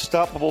more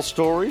unstoppable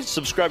stories?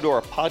 Subscribe to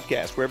our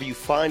podcast wherever you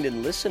find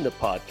and listen to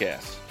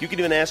podcasts. You can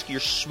even ask your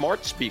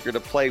smart speaker to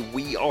play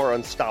We Are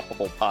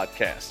Unstoppable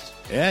podcasts.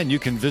 And you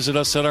can visit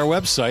us at our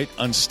website,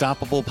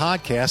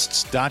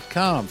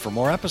 unstoppablepodcasts.com, for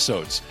more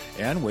episodes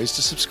and ways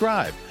to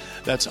subscribe.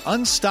 That's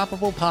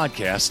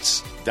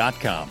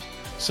unstoppablepodcasts.com.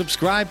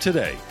 Subscribe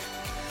today.